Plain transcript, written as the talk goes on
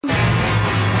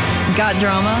Got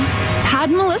drama? Tad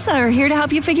and Melissa are here to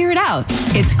help you figure it out.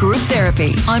 It's group therapy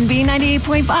on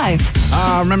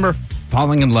B98.5. Remember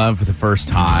falling in love for the first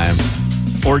time,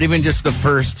 or even just the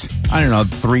first,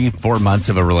 3-4 months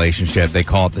of a relationship? They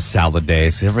call it the salad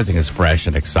days. Everything is fresh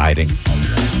and exciting.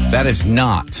 That is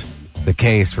not the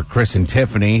case for Chris and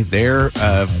Tiffany. They're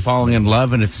falling in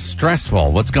love, and it's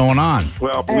stressful. What's going on?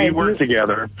 Well, we work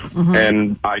together,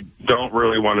 and I don't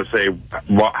really want to say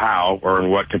how or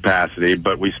in what capacity,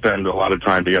 but we spend a lot of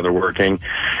time together working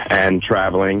and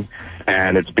traveling,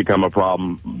 and it's become a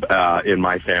problem in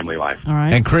my family life. All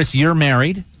right. And Chris, you're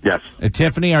married? Yes.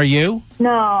 Tiffany, are you?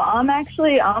 No,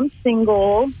 I'm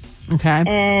single. Okay.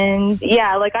 And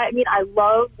I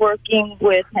love working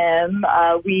with him.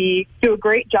 We do a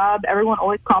great job. Everyone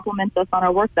always compliments us on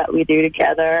our work that we do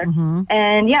together. Mm-hmm.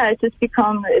 And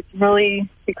it's really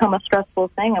become a stressful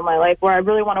thing in my life where I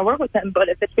really want to work with him. But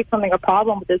if it's becoming a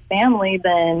problem with his family,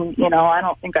 then, I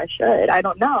don't think I should. I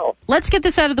don't know. Let's get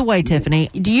this out of the way, Tiffany.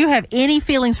 Do you have any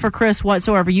feelings for Chris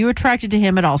whatsoever? You attracted to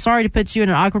him at all? Sorry to put you in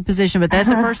an awkward position, but that's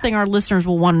the first thing our listeners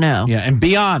will want to know. Yeah, and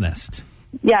be honest.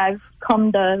 Yeah, I've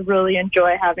come to really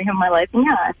enjoy having him in my life, and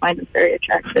I find him very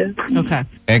attractive. Okay.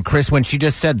 And Chris, when she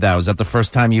just said that, was that the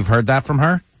first time you've heard that from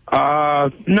her?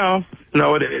 No,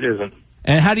 it isn't.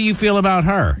 And how do you feel about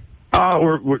her?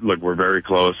 We're very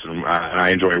close, and I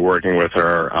enjoy working with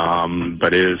her,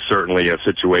 but it is certainly a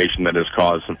situation that has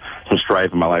caused some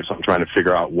strife in my life, so I'm trying to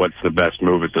figure out what's the best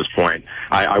move at this point.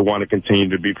 I want to continue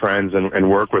to be friends and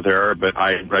work with her, but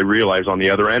I realize on the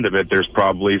other end of it, there's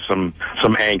probably some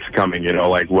angst coming,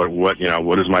 like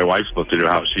what is my wife supposed to do?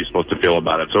 How is she supposed to feel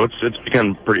about it? So it's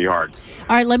become pretty hard.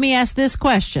 All right, let me ask this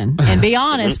question, and be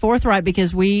honest, forthright,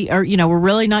 because we are, we're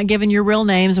really not giving your real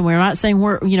names, and we're not saying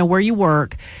where you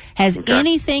work. Has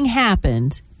anything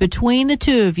happened between the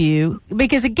two of you?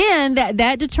 Because, again,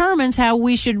 that determines how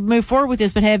we should move forward with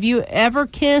this. But have you ever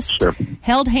kissed,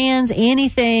 held hands,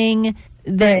 anything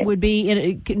that would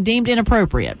be deemed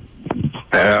inappropriate?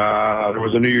 There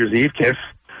was a New Year's Eve kiss.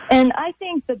 And I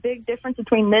think the big difference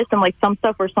between this and, some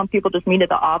stuff where some people just meet at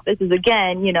the office is,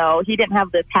 again, he didn't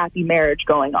have this happy marriage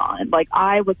going on.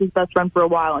 I was his best friend for a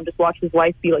while and just watched his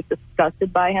wife be,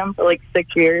 disgusted by him for,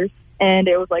 6 years. And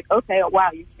it was okay, wow,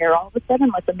 you care all of a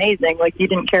sudden? That's amazing. You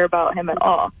didn't care about him at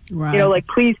all. Right.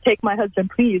 Please take my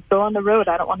husband, please. Go on the road.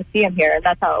 I don't want to see him here. And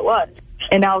that's how it was.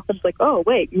 And now it's oh,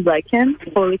 wait, you like him?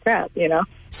 Holy crap,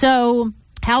 So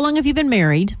how long have you been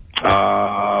married?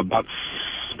 About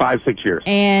 5-6 years.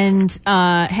 And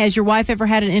has your wife ever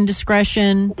had an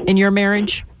indiscretion in your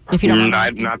marriage? If you don't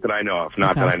mind not that I know of.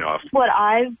 Not that I know of. What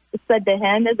I've said to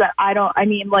him is that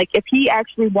if he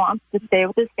actually wants to stay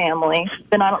with his family,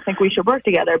 then I don't think we should work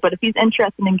together. But if he's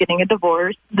interested in getting a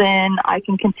divorce, then I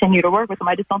can continue to work with him.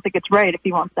 I just don't think it's right if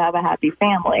he wants to have a happy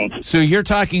family. So you're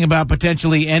talking about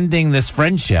potentially ending this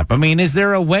friendship. Is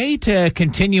there a way to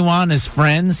continue on as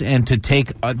friends and to take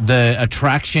the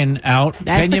attraction out?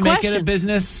 Can you make it a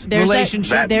business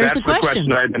relationship? There's the question.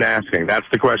 question I've been asking. That's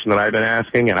the question that I've been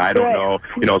asking, and I don't know.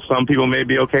 Some people may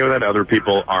be okay with that. Other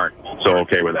people aren't so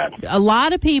okay with that. A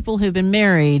lot of people who've been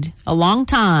married a long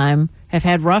time have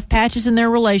had rough patches in their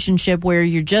relationship where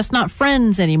you're just not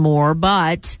friends anymore,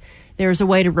 but there's a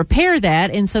way to repair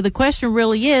that. And so the question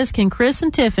really is, can Chris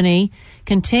and Tiffany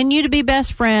continue to be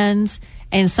best friends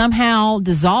and somehow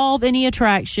dissolve any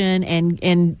attraction and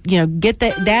get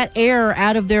that air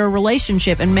out of their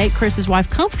relationship and make Chris's wife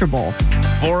comfortable?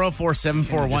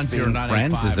 404-741-0985.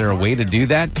 Friends, is there a way to do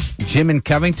that? Jim in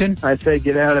Covington? I'd say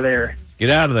get out of there. Get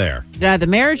out of there. Get out of the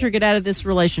marriage or get out of this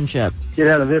relationship? Get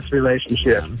out of this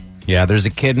relationship. Yeah, there's a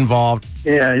kid involved.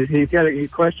 Yeah, he's got a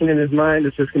question in his mind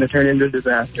that's just going to turn into a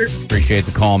disaster. Appreciate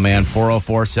the call, man.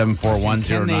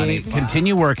 404-741-0985.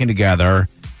 Continue working together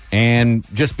and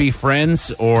just be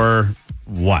friends, or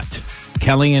what?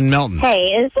 Kelly and Milton. Hey,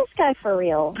 is this guy for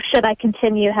real? Should I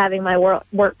continue having my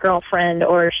work girlfriend,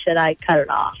 or should I cut it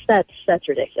off? That's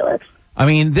ridiculous.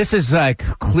 This is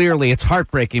clearly, it's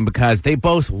heartbreaking because they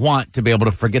both want to be able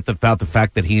to forget about the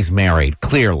fact that he's married.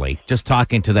 Clearly, just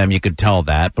talking to them, you could tell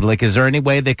that. But is there any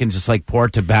way they can just pour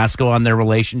Tabasco on their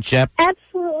relationship?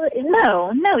 Absolutely.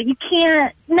 No, you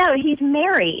can't. No, he's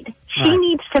married. She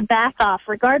needs to back off,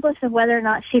 regardless of whether or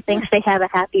not she thinks they have a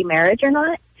happy marriage or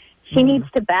not. She needs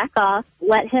to back off,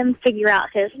 let him figure out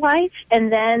his life,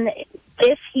 and then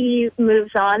if he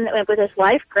moves on with his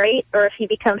life, great. Or if he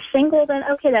becomes single, then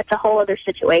okay, that's a whole other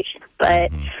situation.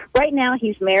 But right now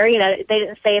he's married. They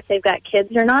didn't say if they've got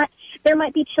kids or not. There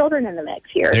might be children in the mix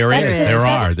here. There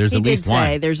are. There's at least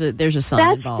one. There's a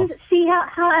son involved. See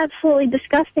how absolutely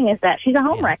disgusting is that? She's a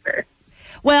homewrecker.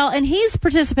 Well, and he's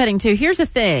participating too. Here's the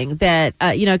thing that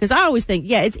because I always think,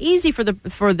 it's easy for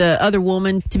the other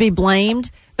woman to be blamed,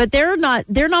 but they're not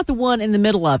the one in the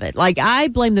middle of it. Like, I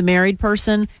blame the married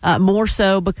person more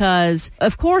so because,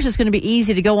 of course, it's going to be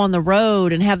easy to go on the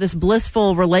road and have this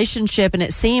blissful relationship, and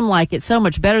it seem like it's so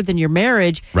much better than your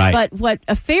marriage. Right. But what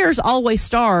affairs always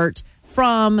start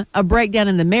from a breakdown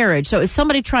in the marriage. So it's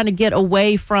somebody trying to get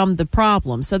away from the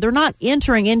problem. So they're not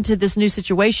entering into this new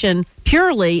situation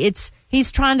purely. He's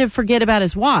trying to forget about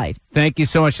his wife. Thank you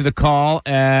so much for the call,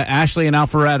 Ashley and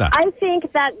Alpharetta. I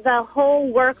think that the whole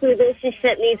work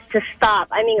relationship needs to stop.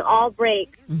 I mean, all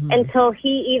breaks until he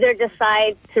either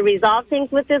decides to resolve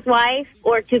things with his wife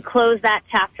or to close that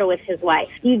chapter with his wife.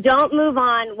 You don't move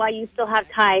on while you still have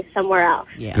ties somewhere else.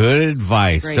 Yeah. Good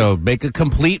advice. Great. So make a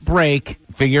complete break,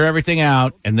 figure everything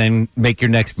out, and then make your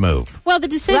next move. Well, the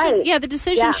decision, Right. the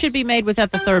decision Yeah. should be made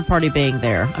without the third party being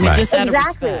there. I mean, Right. just out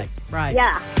Exactly. of respect. Right.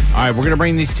 Yeah. All right, we're going to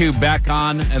bring these two back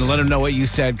on and let them know what you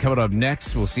said. Coming up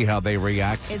next, we'll see how they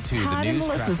react It's to the Todd and news.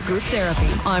 Melissa's Group Therapy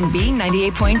on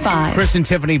B98.5. Chris and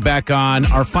Tiffany back on.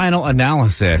 Our final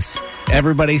analysis.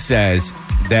 Everybody says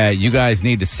that you guys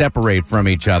need to separate from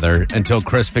each other until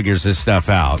Chris figures this stuff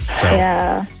out. So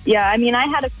Yeah, I mean, I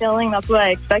had a feeling. That's what I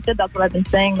expected. That's what I've been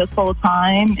saying this whole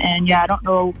time. And, I don't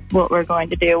know what we're going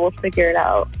to do. We'll figure it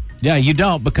out. yeah, you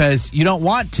don't because you don't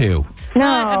want to.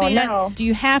 No. Do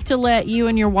you have to let you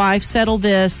and your wife settle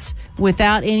this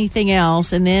without anything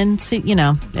else, and then see, and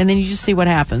then you just see what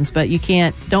happens? But you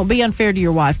can't. Don't be unfair to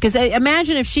your wife, because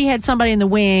imagine if she had somebody in the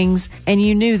wings and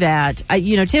you knew that.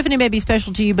 Tiffany may be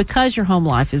special to you because your home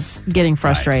life is getting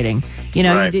frustrating.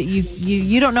 Right.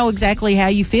 You don't know exactly how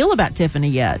you feel about Tiffany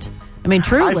yet. I mean,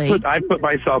 truly. I put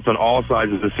myself on all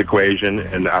sides of this equation,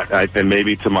 and and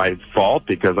maybe to my fault,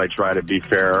 because I try to be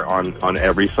fair on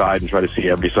every side and try to see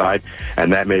every side,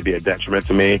 and that may be a detriment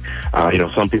to me.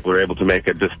 Some people are able to make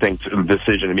a distinct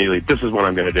decision immediately. This is what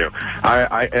I'm going to do.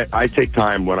 I take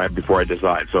time before I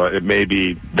decide, so that may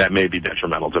be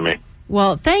detrimental to me.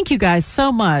 Well, thank you guys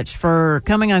so much for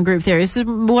coming on Group Theory. This is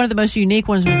one of the most unique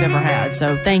ones we've ever had,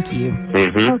 so thank you.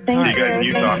 Mm-hmm. Oh, thank See you guys in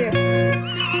you. Utah. Thank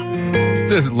you.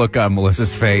 This look on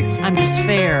Melissa's face. I'm just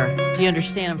fair. Do you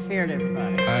understand? I'm fair to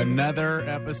everybody. Another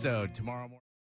episode tomorrow morning.